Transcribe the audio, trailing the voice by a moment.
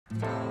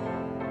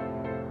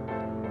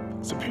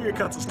Superior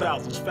Cuts and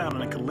Styles was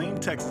founded in Killeen,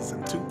 Texas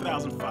in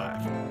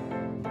 2005.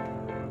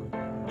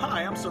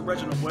 Hi, I'm Sir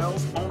Reginald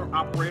Wells,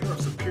 owner-operator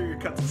of Superior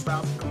Cuts and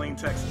Styles in Killeen,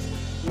 Texas.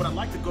 What I'd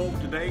like to go over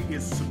today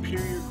is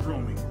superior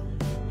grooming.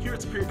 Here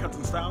at Superior Cuts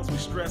and Styles, we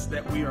stress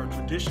that we are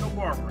traditional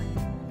barbering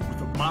with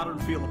a modern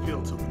feel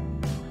appeal to it.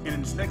 And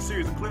in this next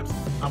series of clips,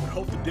 I would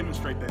hope to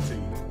demonstrate that to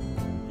you.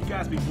 You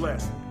guys be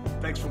blessed.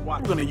 Thanks for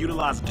watching. We're going to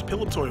utilize a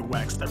depilatory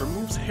wax that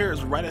removes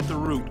hairs right at the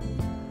root.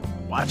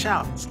 Watch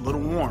out, it's a little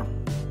warm,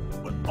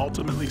 but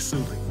ultimately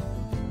soothing.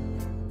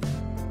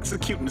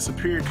 Executing the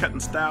Superior Cut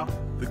and Style,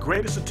 the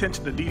greatest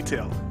attention to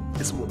detail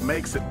is what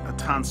makes it a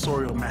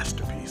tonsorial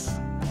masterpiece.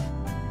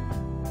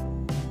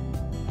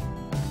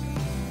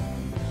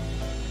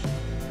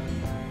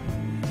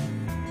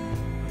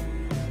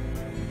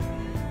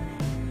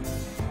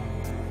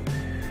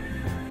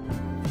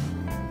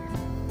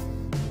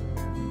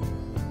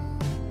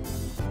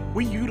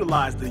 We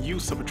utilize the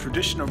use of a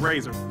traditional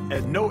razor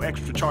at no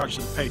extra charge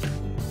to the patron.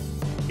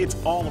 It's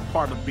all a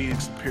part of being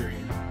superior.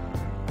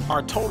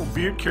 Our total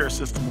beard care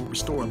system will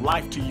restore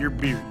life to your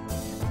beard.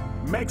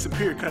 Make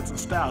Superior Cuts and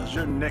Styles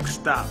your next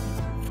stop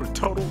for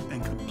total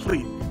and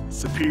complete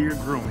superior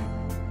grooming.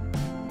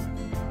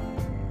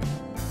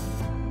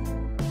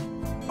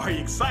 Are you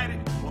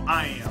excited? Well,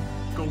 I am.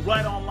 Go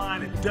right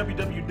online at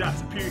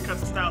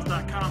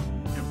www.superiorcutsandstyles.com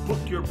and book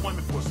your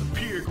appointment for a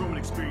superior grooming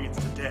experience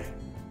today.